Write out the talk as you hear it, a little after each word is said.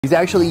He's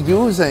actually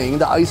using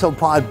the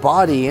Isopod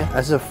body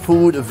as a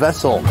food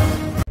vessel.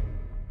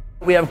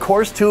 We have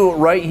course 2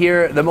 right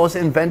here, the most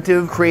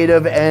inventive,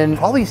 creative, and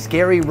probably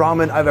scary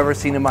ramen I've ever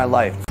seen in my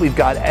life. We've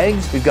got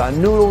eggs, we've got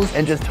noodles,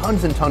 and just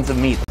tons and tons of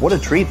meat. What a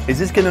treat. Is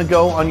this gonna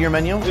go on your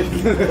menu?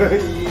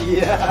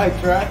 Yeah, I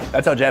tried.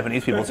 That's how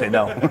Japanese people say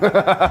no.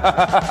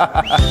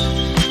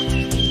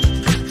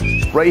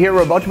 Right here,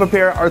 we're about to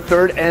prepare our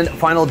third and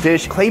final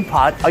dish, clay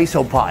pot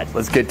isopod.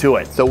 Let's get to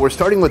it. So we're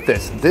starting with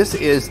this. This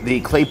is the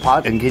clay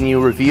pot, and can you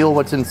reveal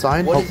what's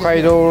inside?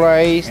 Hokkaido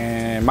rice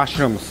and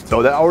mushrooms.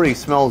 So that already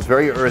smells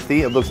very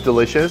earthy. It looks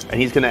delicious, and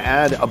he's gonna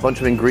add a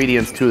bunch of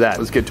ingredients to that.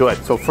 Let's get to it.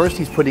 So first,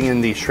 he's putting in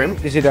the shrimp.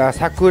 This is the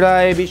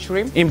sakura ebi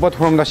shrimp, import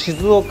from the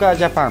Shizuoka,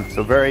 Japan.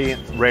 So very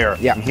rare.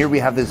 Yeah. And here we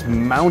have this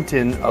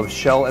mountain of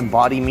shell and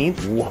body meat.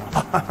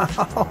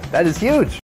 Wow, that is huge.